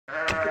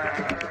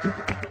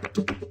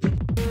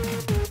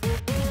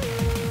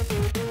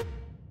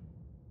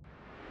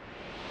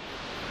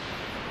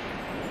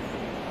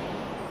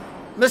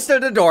Mr.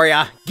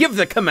 Dodoria, give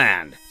the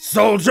command.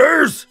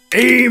 Soldiers,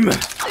 aim,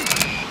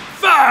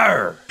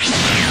 fire!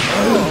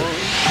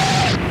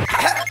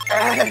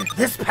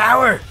 This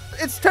power,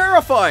 It's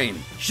terrifying.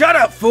 shut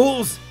up,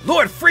 fools!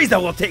 Lord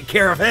Frieza will take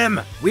care of him.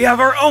 We have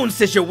our own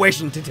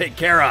situation to take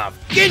care of.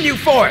 Ginyu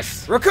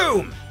Force,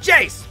 Raccoon,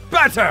 Jace,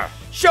 Butter.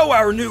 Show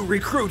our new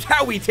recruit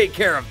how we take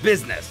care of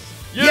business.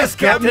 Yes,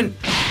 Captain.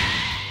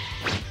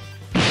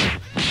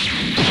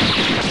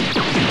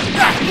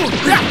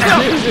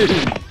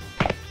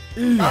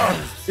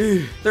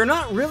 They're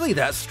not really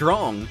that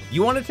strong.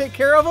 You want to take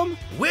care of them?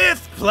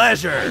 With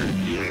pleasure.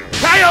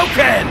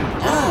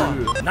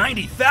 Kaioken!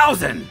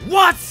 90,000!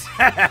 What?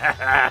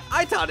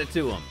 I taught it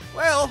to them.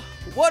 Well,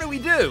 what do we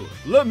do?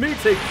 Let me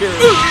take care of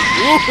it.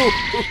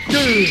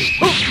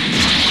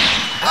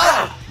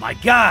 My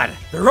God,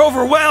 they're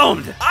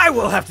overwhelmed! I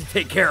will have to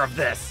take care of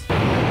this!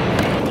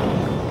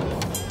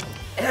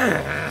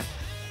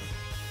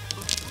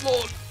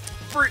 Lord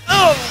Frieza.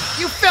 Oh,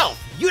 you filth!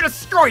 You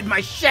destroyed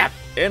my ship!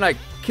 And I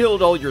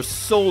killed all your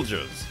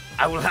soldiers.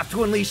 I will have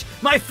to unleash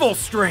my full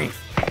strength!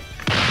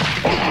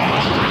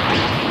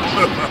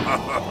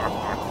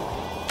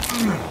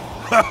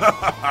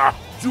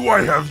 Do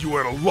I have you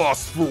at a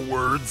loss for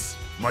words?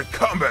 My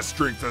combat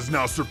strength has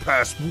now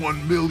surpassed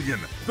 1 million.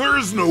 There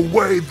is no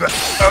way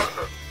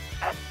that...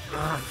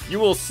 You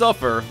will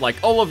suffer like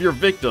all of your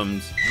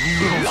victims.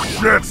 You little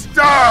shits,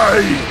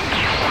 die!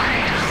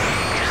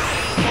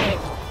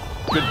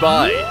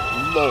 Goodbye,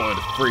 Lord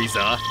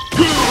Frieza.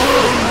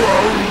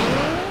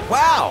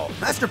 Wow,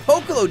 Master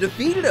Pocolo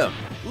defeated him.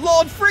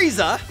 Lord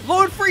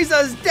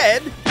Frieza is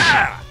dead.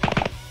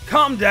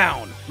 Calm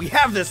down, we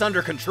have this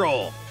under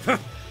control.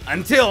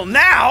 Until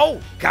now,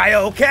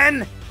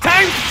 Kaioken,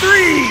 times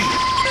 3!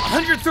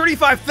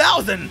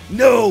 135,000!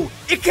 No,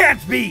 it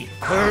can't be!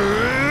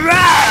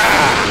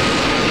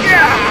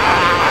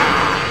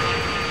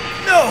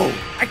 No,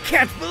 I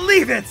can't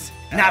believe it!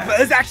 Nappa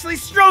is actually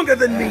stronger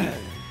than me!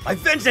 My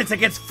vengeance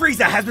against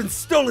Frieza has been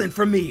stolen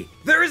from me!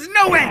 There is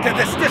no end to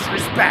this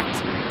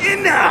disrespect!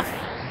 Enough!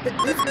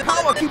 His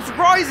power keeps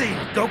rising.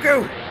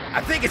 Goku,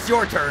 I think it's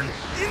your turn.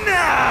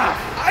 Enough!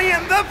 I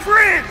am the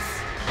prince!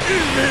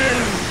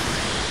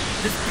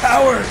 This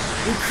power,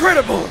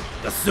 incredible!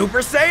 The Super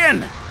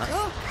Saiyan!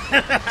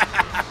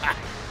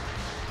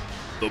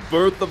 The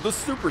birth of the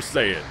Super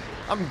Saiyan.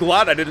 I'm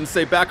glad I didn't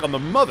say back on the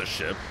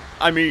mothership.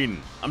 I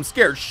mean, I'm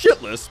scared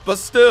shitless, but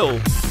still.